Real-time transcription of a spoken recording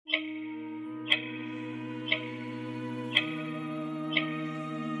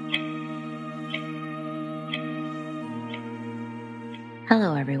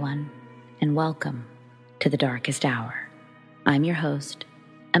Hello, everyone, and welcome to The Darkest Hour. I'm your host,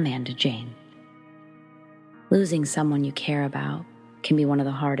 Amanda Jane. Losing someone you care about can be one of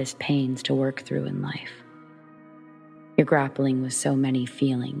the hardest pains to work through in life. You're grappling with so many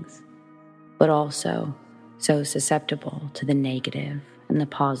feelings, but also so susceptible to the negative and the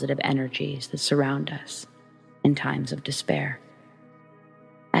positive energies that surround us in times of despair.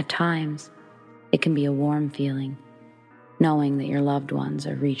 At times, it can be a warm feeling, knowing that your loved ones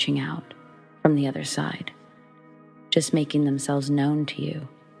are reaching out from the other side, just making themselves known to you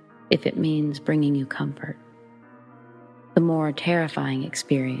if it means bringing you comfort. The more terrifying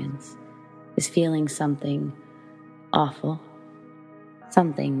experience is feeling something awful,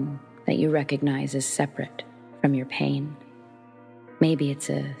 something that you recognize as separate from your pain. Maybe it's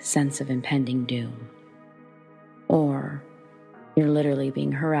a sense of impending doom, or you're literally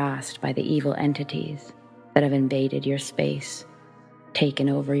being harassed by the evil entities that have invaded your space, taken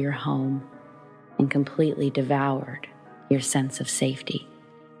over your home, and completely devoured your sense of safety.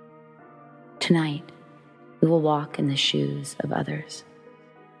 Tonight, we will walk in the shoes of others.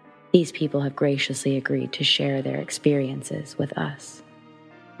 These people have graciously agreed to share their experiences with us,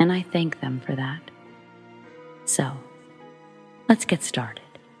 and I thank them for that. So, let's get started,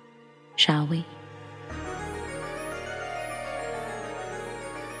 shall we?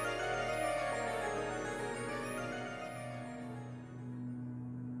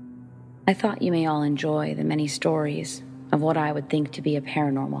 I thought you may all enjoy the many stories of what I would think to be a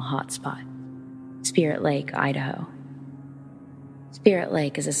paranormal hotspot, Spirit Lake, Idaho. Spirit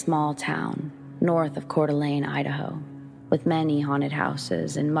Lake is a small town north of Coeur d'Alene, Idaho, with many haunted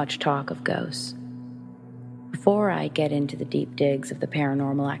houses and much talk of ghosts. Before I get into the deep digs of the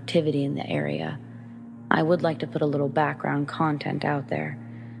paranormal activity in the area, I would like to put a little background content out there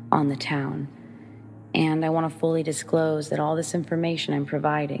on the town, and I want to fully disclose that all this information I'm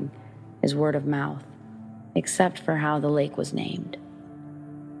providing is word of mouth, except for how the lake was named.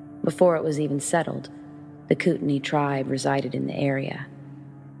 Before it was even settled, the Kootenai tribe resided in the area.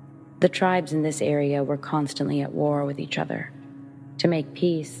 The tribes in this area were constantly at war with each other. To make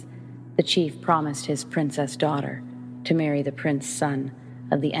peace, the chief promised his princess daughter to marry the prince son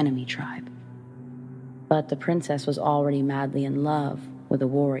of the enemy tribe. But the princess was already madly in love with a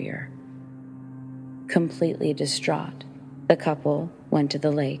warrior. Completely distraught, the couple went to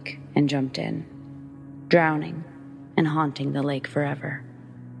the lake and jumped in, drowning and haunting the lake forever.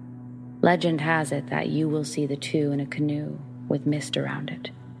 Legend has it that you will see the two in a canoe with mist around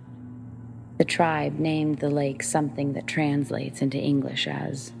it. The tribe named the lake something that translates into English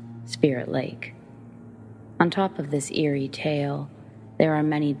as Spirit Lake. On top of this eerie tale, there are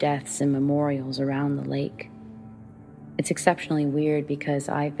many deaths and memorials around the lake. It's exceptionally weird because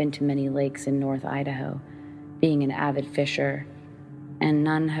I've been to many lakes in North Idaho, being an avid fisher, and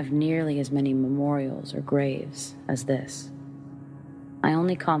none have nearly as many memorials or graves as this. I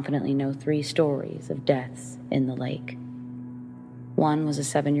only confidently know 3 stories of deaths in the lake. One was a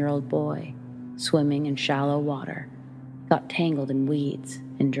 7-year-old boy swimming in shallow water, got tangled in weeds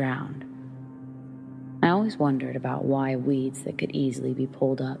and drowned. I always wondered about why weeds that could easily be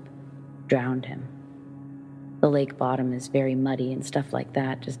pulled up drowned him. The lake bottom is very muddy and stuff like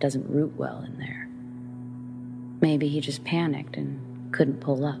that just doesn't root well in there. Maybe he just panicked and couldn't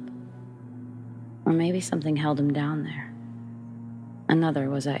pull up. Or maybe something held him down there. Another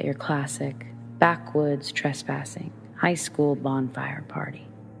was at your classic backwoods trespassing high school bonfire party.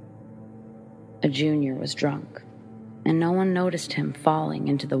 A junior was drunk, and no one noticed him falling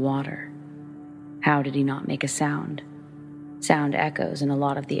into the water. How did he not make a sound? Sound echoes in a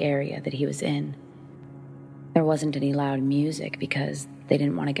lot of the area that he was in. There wasn't any loud music because they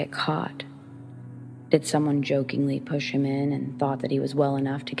didn't want to get caught. Did someone jokingly push him in and thought that he was well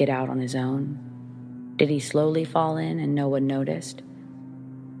enough to get out on his own? Did he slowly fall in and no one noticed?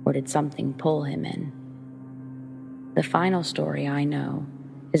 Or did something pull him in? The final story I know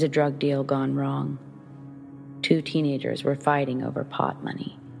is a drug deal gone wrong. 2 teenagers were fighting over pot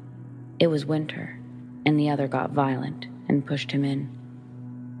money. It was winter, and the other got violent and pushed him in.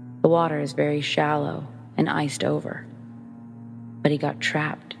 The water is very shallow and iced over, but he got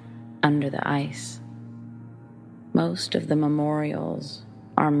trapped under the ice. Most of the memorials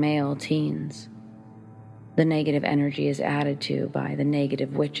are male teens. The negative energy is added to by the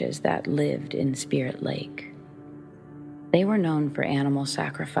negative witches that lived in Spirit Lake. They were known for animal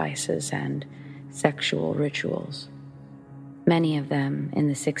sacrifices and sexual rituals. Many of them in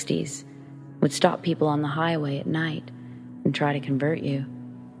the 60s would stop people on the highway at night and try to convert you.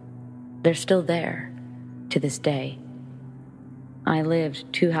 They're still there to this day. I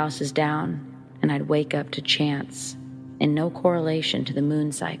lived 2 houses down, and I'd wake up to chants in no correlation to the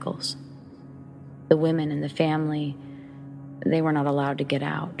moon cycles. The women in the family, they were not allowed to get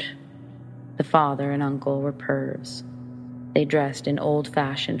out. The father and uncle were pervs. They dressed in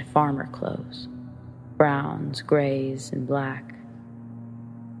old-fashioned farmer clothes, browns, grays, and black.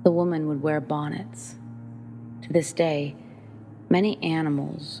 The woman would wear bonnets. To this day, many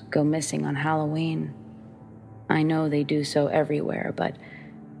animals go missing on Halloween. I know they do so everywhere, but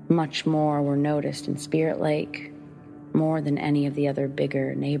much more were noticed in Spirit Lake, more than any of the other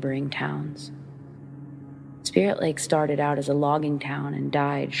bigger neighboring towns. Spirit Lake started out as a logging town and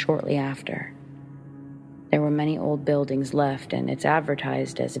died shortly after. There were many old buildings left, and it's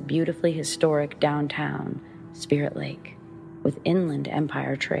advertised as a beautifully historic downtown Spirit Lake with inland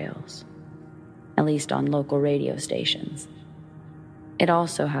empire trails, at least on local radio stations. It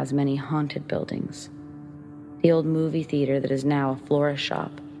also has many haunted buildings. The old movie theater that is now a florist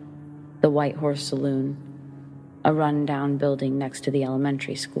shop, the White Horse Saloon, a run-down building next to the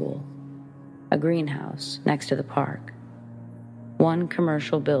elementary school, a greenhouse next to the park, one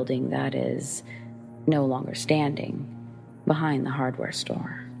commercial building that is no longer standing behind the hardware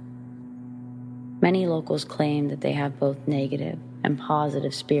store. Many locals claim that they have both negative and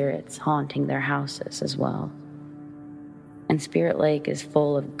positive spirits haunting their houses as well. And Spirit Lake is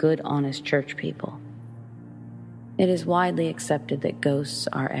full of good, honest church people. It is widely accepted that ghosts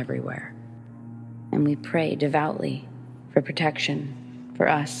are everywhere, and we pray devoutly for protection for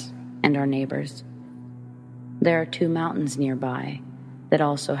us and our neighbors. There are 2 mountains nearby that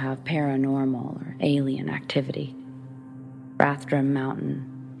also have paranormal or alien activity: Rathdrum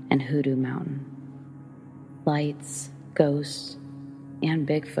Mountain and Hoodoo Mountain. Lights, ghosts, and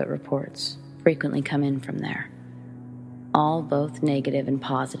Bigfoot reports frequently come in from there, all both negative and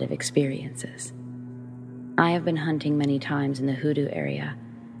positive experiences. I have been hunting many times in the Hoodoo area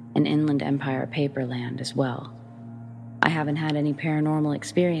and Inland Empire Paperland as well. I haven't had any paranormal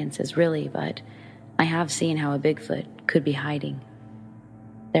experiences really, but I have seen how a Bigfoot could be hiding.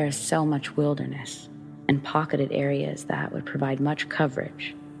 There is so much wilderness and pocketed areas that would provide much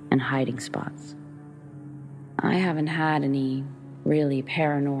coverage and hiding spots. I haven't had any really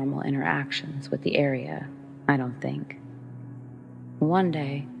paranormal interactions with the area, I don't think. One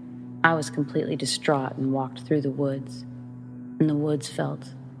day, I was completely distraught and walked through the woods, and the woods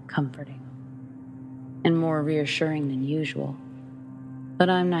felt comforting and more reassuring than usual. But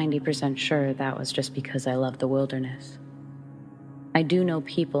I'm 90% sure that was just because I love the wilderness. I do know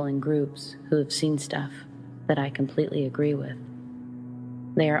people in groups who have seen stuff that I completely agree with.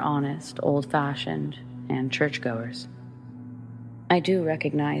 They are honest, old-fashioned, and churchgoers. I do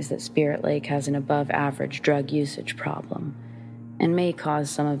recognize that Spirit Lake has an above-average drug usage problem and may cause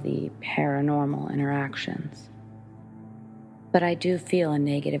some of the paranormal interactions. But I do feel a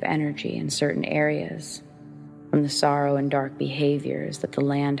negative energy in certain areas from the sorrow and dark behaviors that the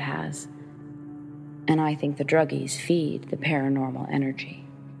land has, and I think the druggies feed the paranormal energy.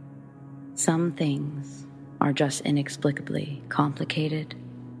 Some things are just inexplicably complicated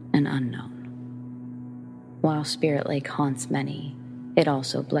and unknown. While Spirit Lake haunts many, it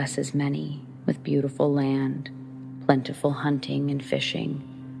also blesses many with beautiful land, plentiful hunting and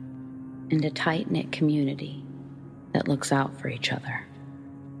fishing, and a tight-knit community that looks out for each other.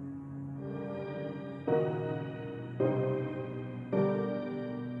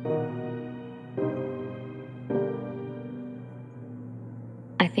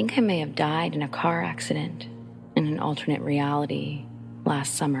 I think I may have died in a car accident in an alternate reality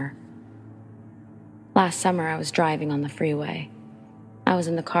last summer. Last summer, I was driving on the freeway. I was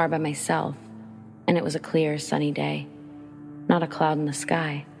in the car by myself, and it was a clear, sunny day. Not a cloud in the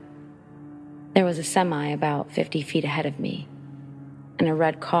sky. There was a semi about 50 feet ahead of me, and a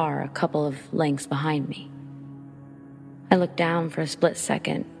red car a couple of lengths behind me. I looked down for a split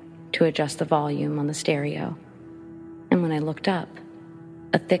second to adjust the volume on the stereo, and when I looked up,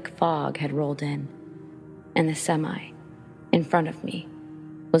 a thick fog had rolled in, and the semi, in front of me,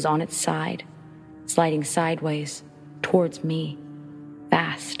 was on its side, sliding sideways towards me,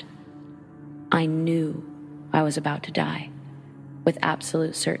 fast. I knew I was about to die, with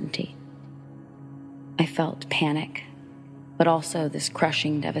absolute certainty. I felt panic, but also this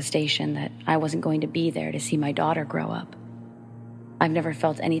crushing devastation that I wasn't going to be there to see my daughter grow up. I've never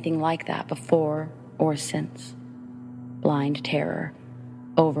felt anything like that before or since. Blind terror,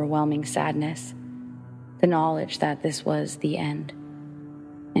 overwhelming sadness, the knowledge that this was the end,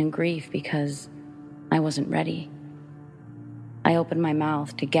 and grief because I wasn't ready. I opened my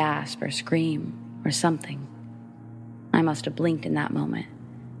mouth to gasp or scream or something. I must have blinked in that moment,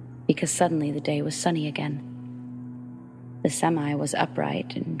 because suddenly the day was sunny again. The semi was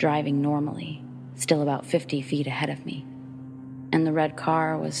upright and driving normally, still about 50 feet ahead of me, and the red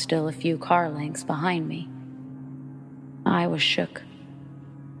car was still a few car lengths behind me. I was shook.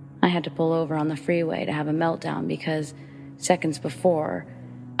 I had to pull over on the freeway to have a meltdown because seconds before,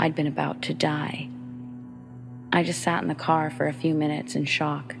 I'd been about to die. I just sat in the car for a few minutes in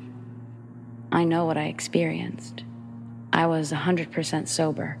shock. I know what I experienced. I was 100%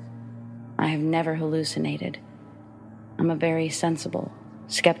 sober. I have never hallucinated. I'm a very sensible,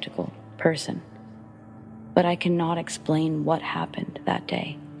 skeptical person. But I cannot explain what happened that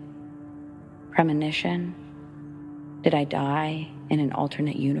day. Premonition? Did I die in an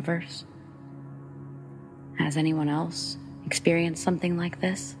alternate universe? Has anyone else experienced something like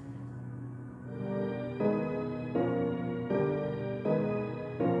this?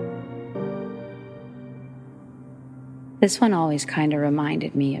 This one always kind of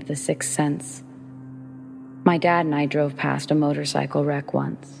reminded me of The Sixth Sense. My dad and I drove past a motorcycle wreck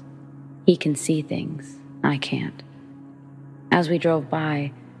once. He can see things, I can't. As we drove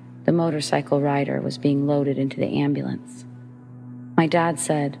by, the motorcycle rider was being loaded into the ambulance. My dad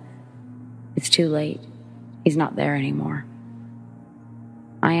said, "It's too late. He's not there anymore."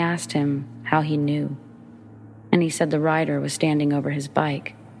 I asked him how he knew, and he said the rider was standing over his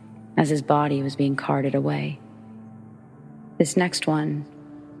bike as his body was being carted away. This next one,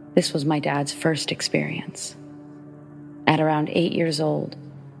 this was my dad's first experience. At around 8 years old,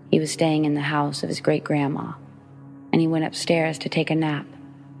 he was staying in the house of his great-grandma, and he went upstairs to take a nap.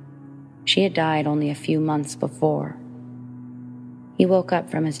 She had died only a few months before. He woke up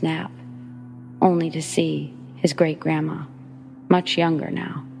from his nap, only to see his great-grandma, much younger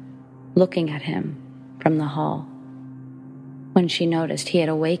now, looking at him from the hall. When she noticed he had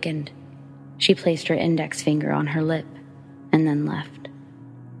awakened, she placed her index finger on her lip and then left.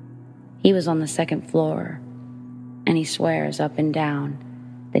 He was on the second floor, and he swears up and down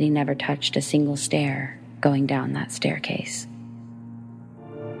that he never touched a single stair going down that staircase.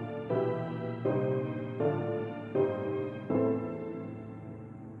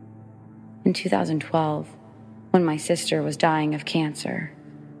 In 2012, when my sister was dying of cancer,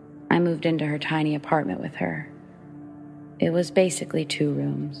 I moved into her tiny apartment with her. It was basically 2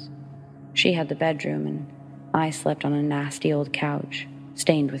 rooms. She had the bedroom, and I slept on a nasty old couch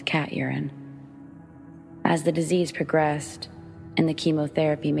stained with cat urine. As the disease progressed and the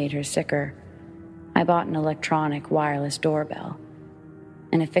chemotherapy made her sicker, I bought an electronic wireless doorbell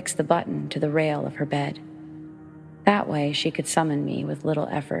and affixed the button to the rail of her bed. That way she could summon me with little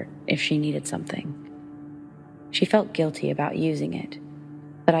effort if she needed something. She felt guilty about using it,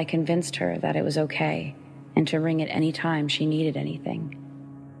 but I convinced her that it was okay and to ring at any time she needed anything.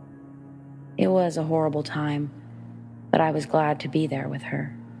 It was a horrible time, but I was glad to be there with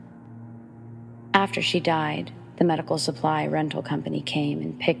her. After she died, the medical supply rental company came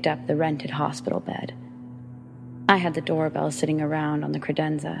and picked up the rented hospital bed. I had the doorbell sitting around on the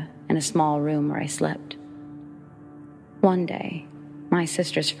credenza in a small room where I slept. One day, my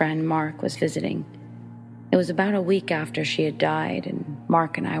sister's friend Mark was visiting. It was about a week after she had died, and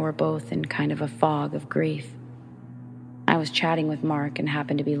Mark and I were both in kind of a fog of grief. I was chatting with Mark and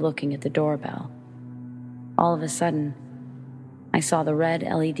happened to be looking at the doorbell. All of a sudden, I saw the red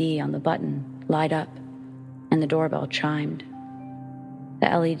LED on the button light up, and the doorbell chimed. The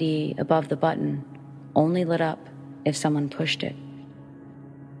LED above the button only lit up if someone pushed it.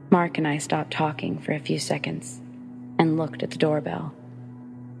 Mark and I stopped talking for a few seconds and looked at the doorbell.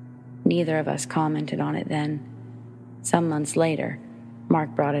 Neither of us commented on it then. Some months later, Mark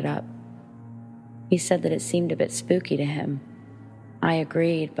brought it up. He said that it seemed a bit spooky to him. I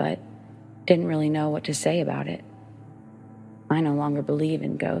agreed, but didn't really know what to say about it. I no longer believe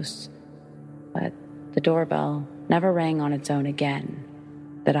in ghosts, but the doorbell never rang on its own again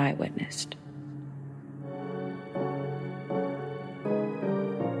that I witnessed.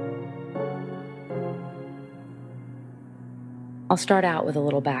 I'll start out with a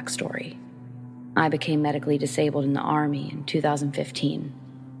little backstory. I became medically disabled in the Army in 2015.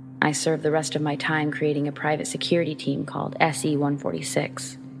 I served the rest of my time creating a private security team called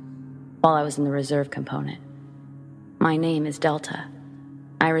SE-146 while I was in the reserve component. My name is Delta.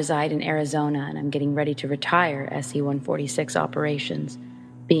 I reside in Arizona, and I'm getting ready to retire SE-146 operations,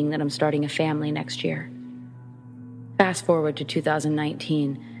 being that I'm starting a family next year. Fast forward to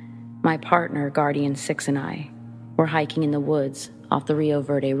 2019, my partner, Guardian 6, and I were hiking in the woods off the Rio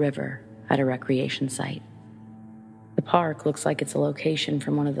Verde River at a recreation site. The park looks like it's a location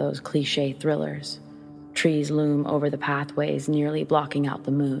from one of those cliché thrillers. Trees loom over the pathways, nearly blocking out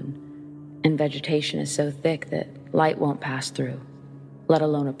the moon, and vegetation is so thick that light won't pass through, let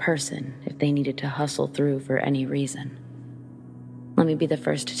alone a person if they needed to hustle through for any reason. Let me be the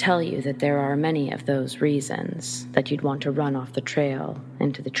first to tell you that there are many of those reasons that you'd want to run off the trail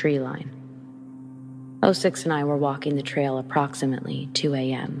into the tree line. O6 and I were walking the trail approximately 2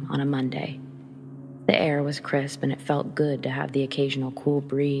 a.m. on a Monday. The air was crisp and it felt good to have the occasional cool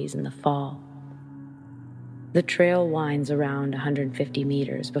breeze in the fall. The trail winds around 150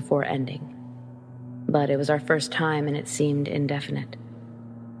 meters before ending, but it was our first time and it seemed indefinite.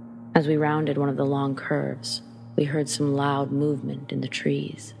 As we rounded one of the long curves, we heard some loud movement in the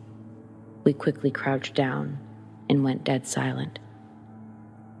trees. We quickly crouched down and went dead silent.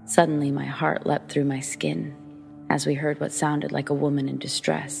 Suddenly, my heart leapt through my skin as we heard what sounded like a woman in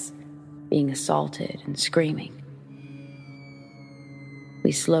distress, being assaulted and screaming.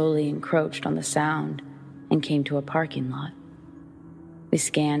 We slowly encroached on the sound and came to a parking lot. We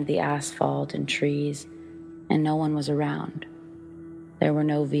scanned the asphalt and trees, and no one was around. There were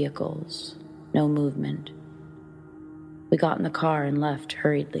no vehicles, no movement. We got in the car and left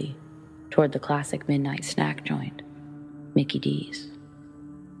hurriedly toward the classic midnight snack joint, Mickey D's.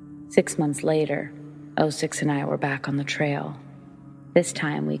 6 months later, O6 and I were back on the trail. This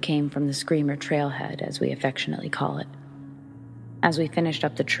time we came from the Screamer Trailhead, as we affectionately call it. As we finished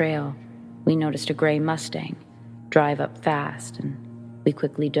up the trail, we noticed a gray Mustang drive up fast, and we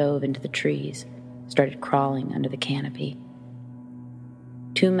quickly dove into the trees, started crawling under the canopy.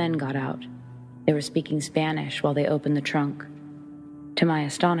 2 men got out. They were speaking Spanish while they opened the trunk. To my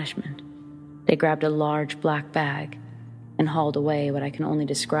astonishment, they grabbed a large black bag and hauled away what I can only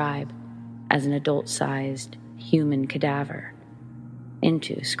describe as an adult-sized human cadaver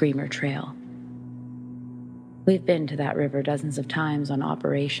into Screamer Trail. We've been to that river dozens of times on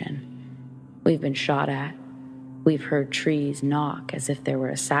operation. We've been shot at. We've heard trees knock as if there were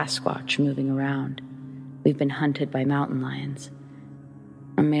a Sasquatch moving around. We've been hunted by mountain lions.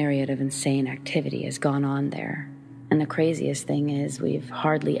 A myriad of insane activity has gone on there, and the craziest thing is we've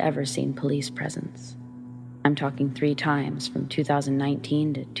hardly ever seen police presence. I'm talking 3 times from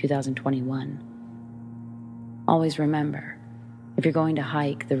 2019 to 2021. Always remember, if you're going to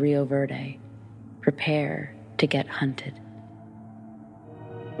hike the Rio Verde, prepare to get hunted.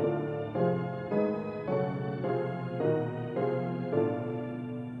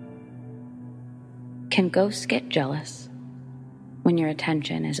 Can ghosts get jealous? When your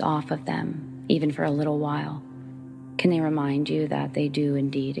attention is off of them, even for a little while, can they remind you that they do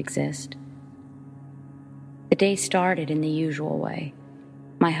indeed exist? The day started in the usual way.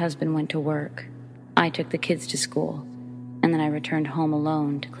 My husband went to work. I took the kids to school, and then I returned home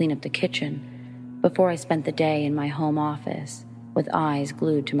alone to clean up the kitchen before I spent the day in my home office with eyes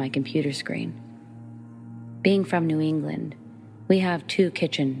glued to my computer screen. Being from New England, we have 2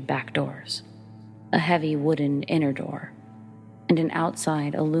 kitchen back doors, a heavy wooden inner door, and an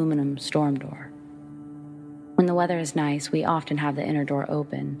outside aluminum storm door. When the weather is nice, we often have the inner door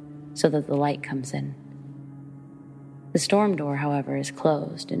open so that the light comes in. The storm door, however, is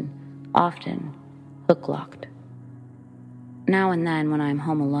closed and often hook-locked. Now and then, when I'm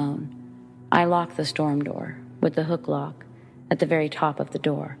home alone, I lock the storm door with the hook lock at the very top of the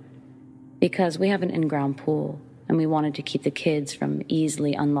door because we have an in-ground pool and we wanted to keep the kids from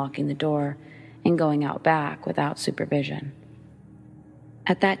easily unlocking the door and going out back without supervision.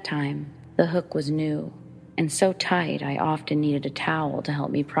 At that time, the hook was new and so tight I often needed a towel to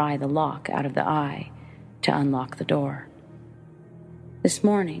help me pry the lock out of the eye to unlock the door. This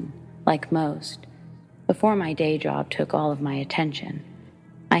morning, like most, before my day job took all of my attention,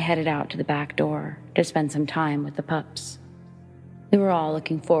 I headed out to the back door to spend some time with the pups. We were all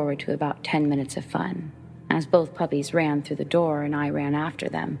looking forward to about 10 minutes of fun. As both puppies ran through the door and I ran after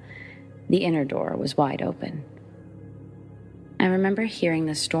them, the inner door was wide open. I remember hearing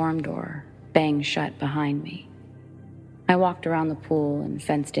the storm door bang shut behind me. I walked around the pool and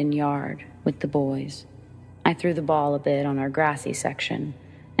fenced-in yard with the boys. I threw the ball a bit on our grassy section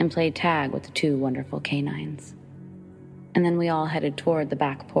and played tag with the 2 wonderful canines. And then we all headed toward the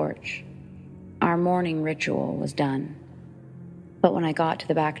back porch. Our morning ritual was done. But when I got to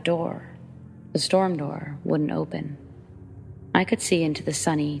the back door, the storm door wouldn't open. I could see into the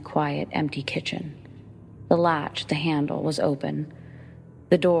sunny, quiet, empty kitchen. The latch, the handle, was open.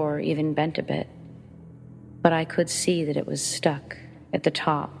 The door even bent a bit. But I could see that it was stuck at the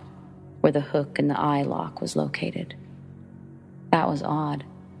top where the hook and the eye lock was located. That was odd.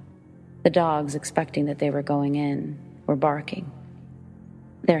 The dogs, expecting that they were going in, were barking,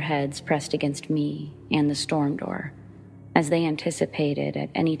 their heads pressed against me and the storm door, as they anticipated at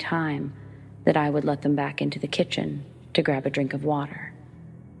any time that I would let them back into the kitchen to grab a drink of water.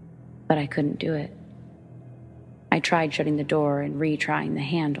 But I couldn't do it. I tried shutting the door and retrying the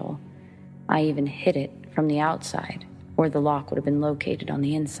handle. I even hit it from the outside, where the lock would have been located on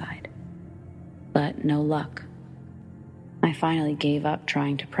the inside. But no luck. I finally gave up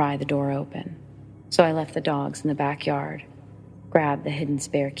trying to pry the door open, so I left the dogs in the backyard, grabbed the hidden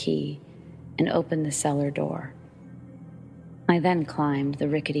spare key, and opened the cellar door. I then climbed the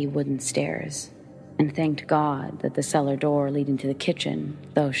rickety wooden stairs and thanked God that the cellar door leading to the kitchen,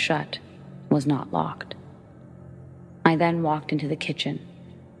 though shut, was not locked. I then walked into the kitchen.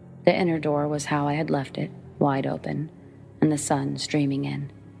 The inner door was how I had left it, wide open, and the sun streaming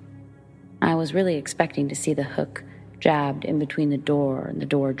in. I was really expecting to see the hook jabbed in between the door and the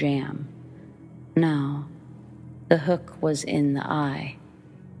door jamb. No, the hook was in the eye.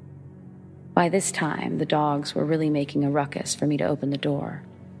 By this time, the dogs were really making a ruckus for me to open the door.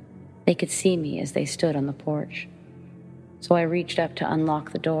 They could see me as they stood on the porch, so I reached up to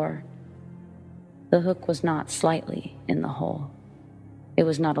unlock the door. The hook was not slightly in the hole. It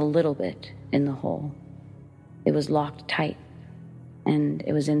was not a little bit in the hole. It was locked tight, and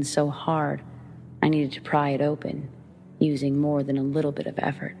it was in so hard I needed to pry it open, using more than a little bit of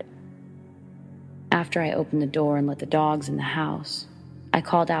effort. After I opened the door and let the dogs in the house, I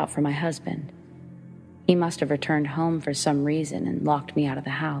called out for my husband. He must have returned home for some reason and locked me out of the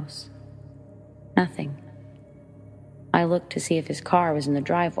house. Nothing. I looked to see if his car was in the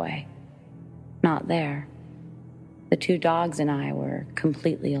driveway. Not there. The two dogs and I were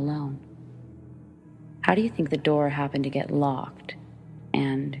completely alone. How do you think the door happened to get locked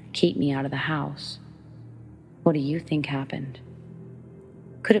and keep me out of the house? What do you think happened?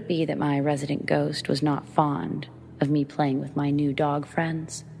 Could it be that my resident ghost was not fond of me playing with my new dog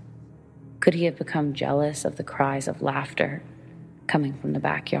friends? Could he have become jealous of the cries of laughter coming from the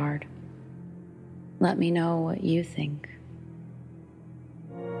backyard? Let me know what you think.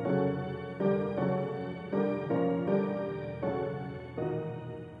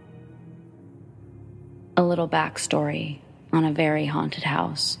 A little backstory on a very haunted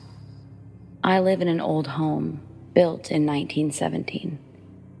house. I live in an old home built in 1917.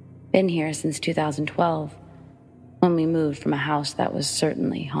 Been here since 2012, when we moved from a house that was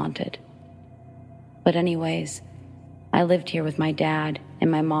certainly haunted. But anyways, I lived here with my dad and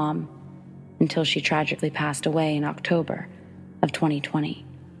my mom until she tragically passed away in October of 2020.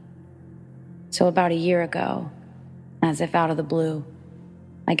 So about a year ago, as if out of the blue,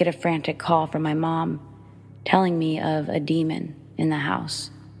 I get a frantic call from my mom telling me of a demon in the house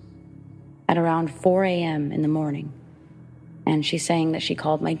at around 4 a.m. in the morning. And she's saying that she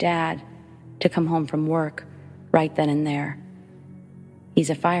called my dad to come home from work right then and there. He's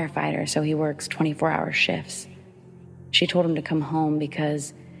a firefighter, so he works 24-hour shifts. She told him to come home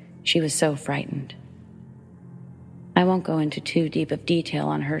because she was so frightened. I won't go into too deep of detail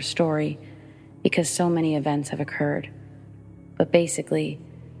on her story because so many events have occurred. But basically,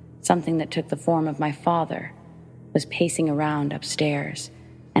 something that took the form of my father was pacing around upstairs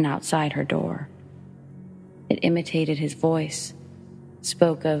and outside her door. It imitated his voice,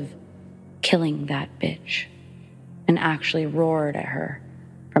 spoke of killing that bitch, and actually roared at her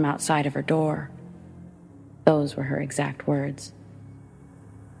from outside of her door. Those were her exact words.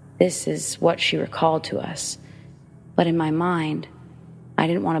 This is what she recalled to us, but in my mind, I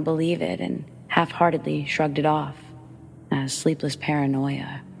didn't want to believe it and half-heartedly shrugged it off as sleepless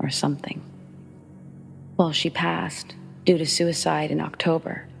paranoia or something. Well, she passed due to suicide in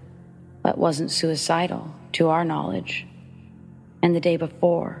October, but wasn't suicidal to our knowledge. And the day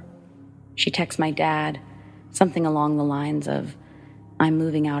before, she texts my dad something along the lines of, "I'm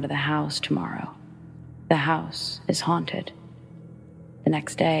moving out of the house tomorrow. The house is haunted." The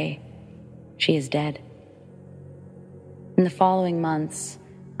next day, she is dead. In the following months,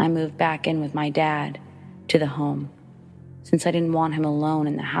 I moved back in with my dad to the home, since I didn't want him alone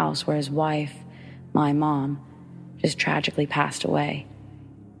in the house where his wife, my mom, just tragically passed away.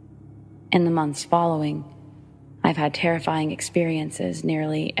 In the months following, I've had terrifying experiences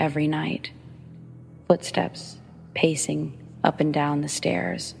nearly every night. Footsteps, pacing up and down the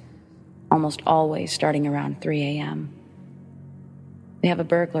stairs, almost always starting around 3 a.m. We have a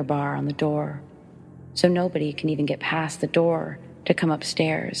burglar bar on the door, so nobody can even get past the door to come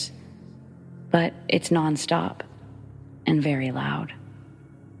upstairs. But it's nonstop and very loud.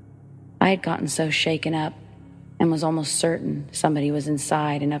 I had gotten so shaken up and was almost certain somebody was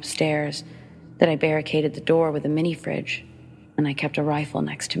inside and upstairs that I barricaded the door with a mini fridge and I kept a rifle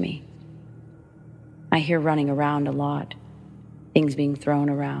next to me. I hear running around a lot, things being thrown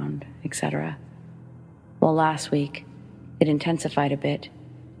around, etc. Well, last week, it intensified a bit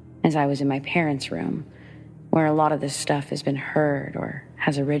as I was in my parents' room, where a lot of this stuff has been heard or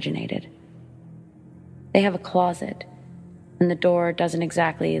has originated. They have a closet, and the door doesn't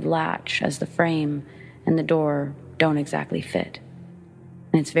exactly latch as the frame and the door don't exactly fit,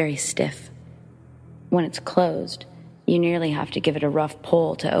 and it's very stiff. When it's closed, you nearly have to give it a rough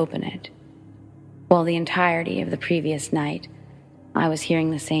pull to open it. Well, the entirety of the previous night, I was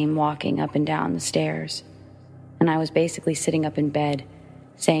hearing the same walking up and down the stairs, and I was basically sitting up in bed,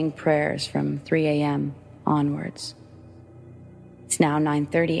 saying prayers from 3 a.m. onwards. It's now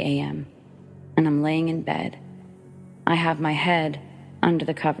 9:30 a.m., and I'm laying in bed. I have my head under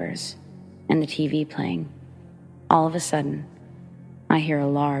the covers and the TV playing. All of a sudden, I hear a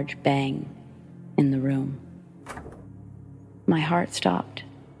large bang in the room. My heart stopped,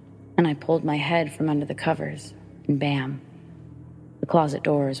 and I pulled my head from under the covers, and bam, the closet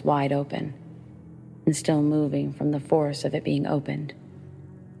door is wide open and still moving from the force of it being opened.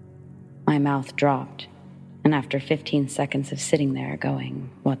 My mouth dropped, and after 15 seconds of sitting there going,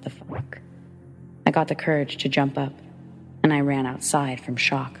 what the fuck, I got the courage to jump up, and I ran outside from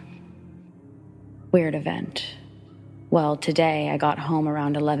shock. Weird event. Well, today I got home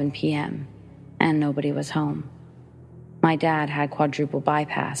around 11 p.m., and nobody was home. My dad had quadruple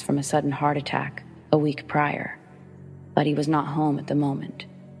bypass from a sudden heart attack a week prior, but he was not home at the moment.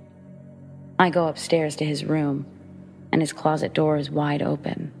 I go upstairs to his room, and his closet door is wide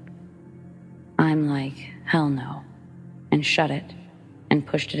open. I'm like, hell no, and shut it, and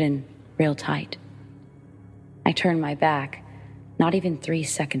pushed it in real tight. I turn my back, not even 3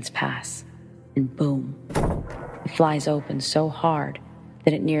 seconds pass, and boom, it flies open so hard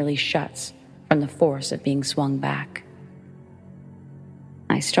that it nearly shuts from the force of being swung back.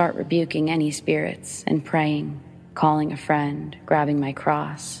 I start rebuking any spirits and praying, calling a friend, grabbing my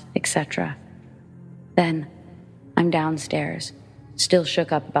cross, etc. Then I'm downstairs, still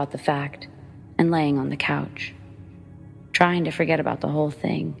shook up about the fact, and laying on the couch, trying to forget about the whole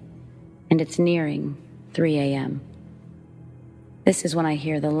thing, and it's nearing 3 a.m. This is when I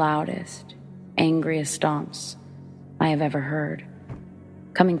hear the loudest, angriest stomps I have ever heard,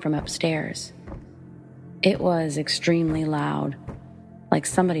 coming from upstairs. It was extremely loud, like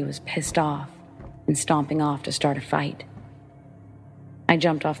somebody was pissed off and stomping off to start a fight. I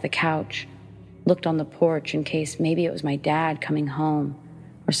jumped off the couch, looked on the porch in case maybe it was my dad coming home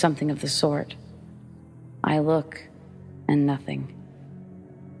or something of the sort. I look, and nothing.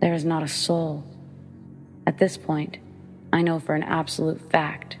 There is not a soul. At this point, I know for an absolute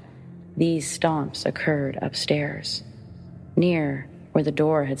fact these stomps occurred upstairs, near where the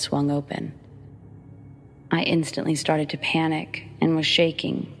door had swung open. I instantly started to panic and was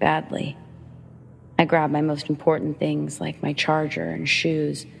shaking badly. I grabbed my most important things like my charger and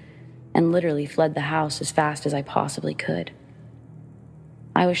shoes and literally fled the house as fast as I possibly could.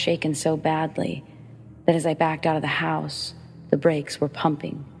 I was shaken so badly that as I backed out of the house, the brakes were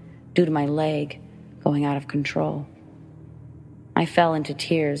pumping due to my leg going out of control. I fell into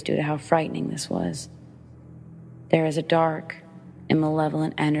tears due to how frightening this was. There is a dark and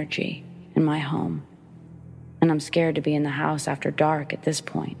malevolent energy in my home, and I'm scared to be in the house after dark at this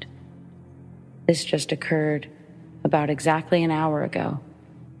point. This just occurred about exactly an hour ago.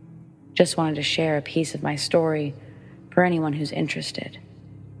 Just wanted to share a piece of my story for anyone who's interested.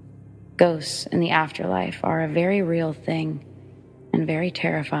 Ghosts in the afterlife are a very real thing, and very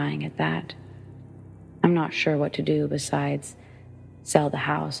terrifying at that. I'm not sure what to do besides sell the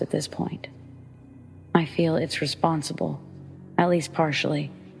house at this point. I feel it's responsible, at least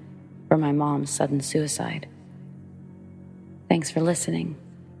partially, for my mom's sudden suicide. Thanks for listening.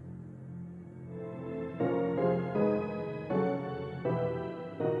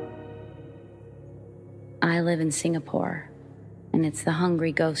 I live in Singapore, and it's the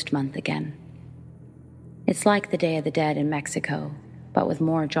Hungry Ghost Month again. It's like the Day of the Dead in Mexico, but with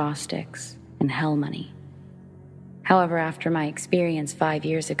more joss sticks and hell money. However, after my experience 5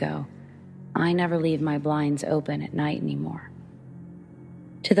 years ago, I never leave my blinds open at night anymore.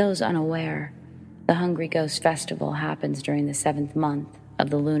 To those unaware, the Hungry Ghost Festival happens during the 7th month of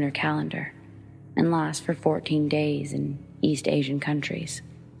the lunar calendar and lasts for 14 days in East Asian countries.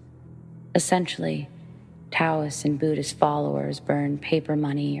 Essentially, Taoists and Buddhist followers burn paper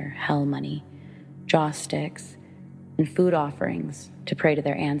money or hell money, joss sticks, and food offerings to pray to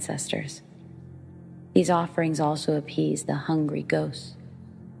their ancestors. These offerings also appease the hungry ghosts,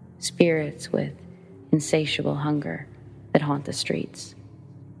 spirits with insatiable hunger that haunt the streets.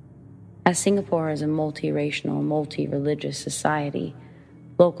 As Singapore is a multiracial, multi-religious society,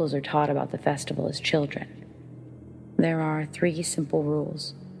 locals are taught about the festival as children. There are 3 simple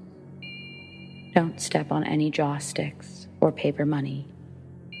rules. Don't step on any joss sticks or paper money.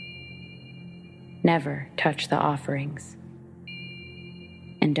 Never touch the offerings.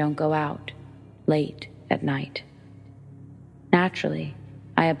 And don't go out late at night. Naturally,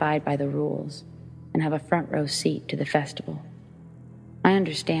 I abide by the rules, and have a front row seat to the festival. I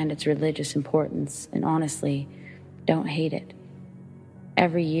understand its religious importance and honestly don't hate it.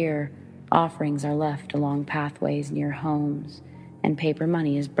 Every year, offerings are left along pathways near homes, and paper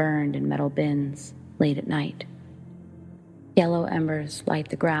money is burned in metal bins late at night. Yellow embers light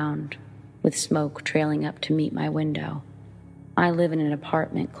the ground, with smoke trailing up to meet my window. I live in an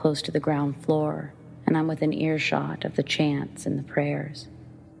apartment close to the ground floor, and I'm within earshot of the chants and the prayers.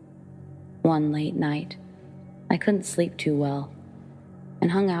 One late night, I couldn't sleep too well,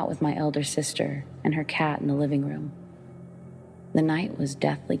 and hung out with my elder sister and her cat in the living room. The night was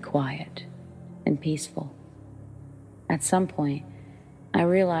deathly quiet and peaceful. At some point, I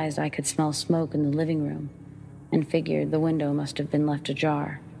realized I could smell smoke in the living room and figured the window must have been left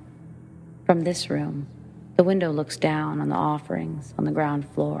ajar. From this room, the window looks down on the offerings on the ground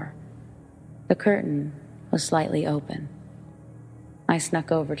floor. The curtain was slightly open. I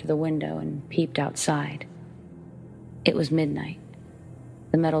snuck over to the window and peeped outside. It was midnight.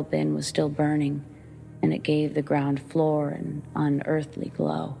 The metal bin was still burning, and it gave the ground floor an unearthly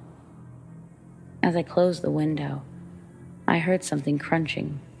glow. As I closed the window, I heard something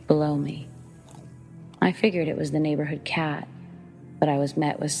crunching below me. I figured it was the neighborhood cat, but I was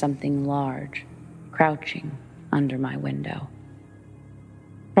met with something large, crouching under my window.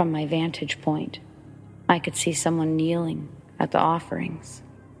 From my vantage point, I could see someone kneeling at the offerings.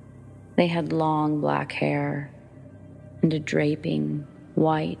 They had long black hair and a draping,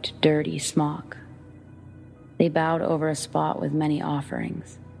 white, dirty smock. They bowed over a spot with many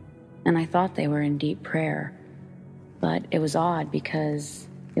offerings, and I thought they were in deep prayer, but it was odd because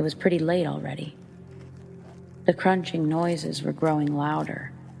it was pretty late already. The crunching noises were growing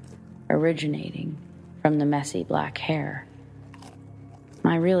louder, originating from the messy black hair.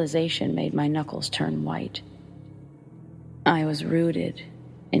 My realization made my knuckles turn white. I was rooted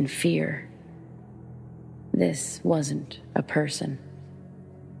in fear. This wasn't a person.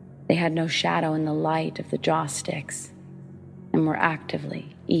 They had no shadow in the light of the joss sticks and were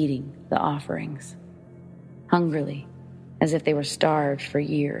actively eating the offerings, hungrily, as if they were starved for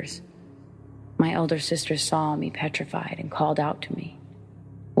years. My elder sister saw me petrified and called out to me,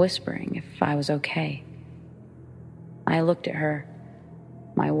 whispering if I was okay. I looked at her,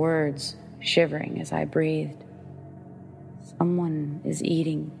 my words shivering as I breathed. Someone is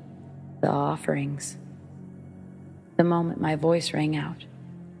eating the offerings. The moment my voice rang out,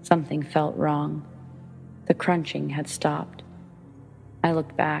 something felt wrong. The crunching had stopped. I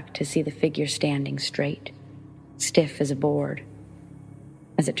looked back to see the figure standing straight, stiff as a board.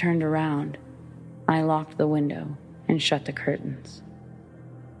 As it turned around, I locked the window and shut the curtains.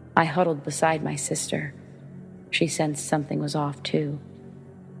 I huddled beside my sister. She sensed something was off too.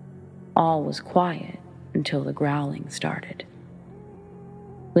 All was quiet until the growling started.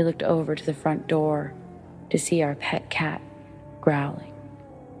 We looked over to the front door to see our pet cat growling.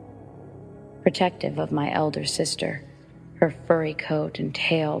 Protective of my elder sister, her furry coat and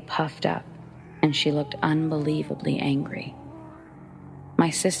tail puffed up, and she looked unbelievably angry. My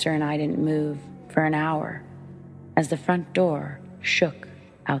sister and I didn't move for an hour as the front door shook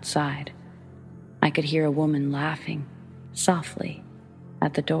outside. I could hear a woman laughing softly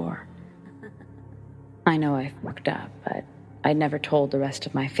at the door. I know I fucked up, but I'd never told the rest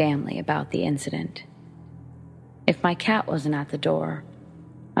of my family about the incident. If my cat wasn't at the door,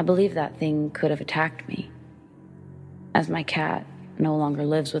 I believe that thing could have attacked me. As my cat no longer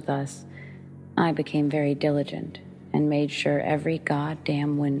lives with us, I became very diligent and made sure every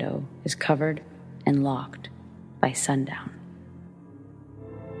goddamn window is covered and locked by sundown.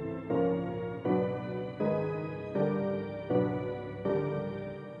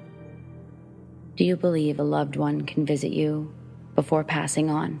 Do you believe a loved one can visit you before passing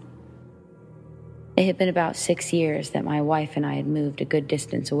on? It had been about 6 years that my wife and I had moved a good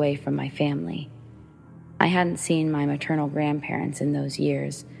distance away from my family. I hadn't seen my maternal grandparents in those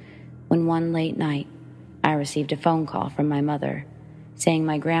years when one late night I received a phone call from my mother saying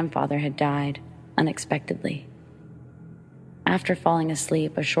my grandfather had died unexpectedly. After falling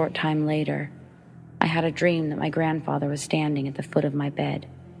asleep a short time later, I had a dream that my grandfather was standing at the foot of my bed.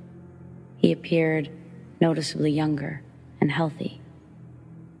 He appeared noticeably younger and healthy,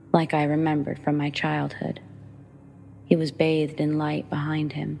 like I remembered from my childhood. He was bathed in light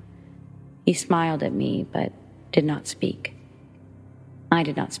behind him. He smiled at me, but did not speak. I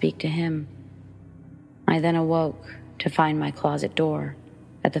did not speak to him. I then awoke to find my closet door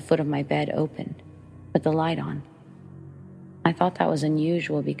at the foot of my bed open, with the light on. I thought that was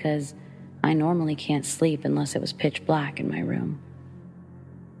unusual because I normally can't sleep unless it was pitch black in my room.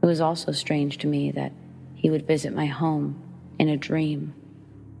 It was also strange to me that he would visit my home in a dream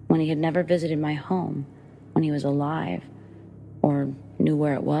when he had never visited my home when he was alive, or knew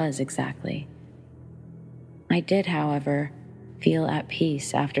where it was exactly. I did, however, feel at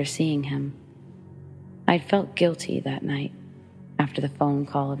peace after seeing him. I'd felt guilty that night, after the phone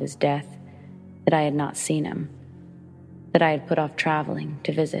call of his death, that I had not seen him, that I had put off traveling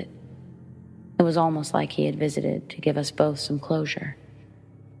to visit. It was almost like he had visited to give us both some closure.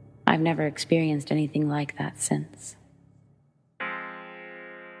 I've never experienced anything like that since.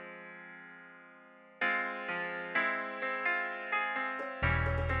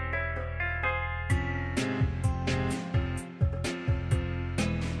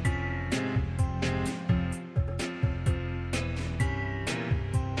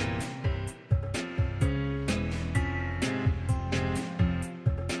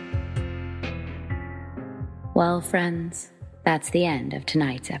 Well, friends, that's the end of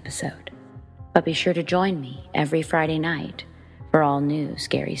tonight's episode. But be sure to join me every Friday night for all new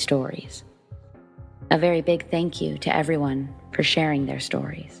scary stories. A very big thank you to everyone for sharing their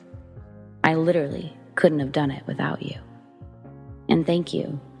stories. I literally couldn't have done it without you. And thank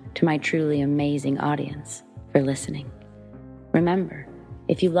you to my truly amazing audience for listening. Remember,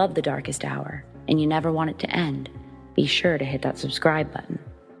 if you love The Darkest Hour and you never want it to end, be sure to hit that subscribe button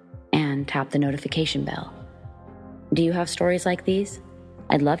and tap the notification bell. Do you have stories like these?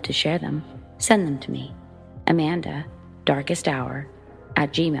 I'd love to share them. Send them to me, Amanda,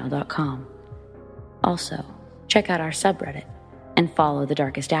 darkesthour@gmail.com. Also, check out our subreddit and follow The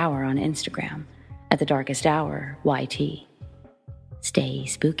Darkest Hour on Instagram at The Darkest Hour YT. Stay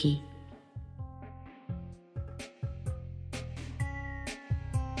spooky.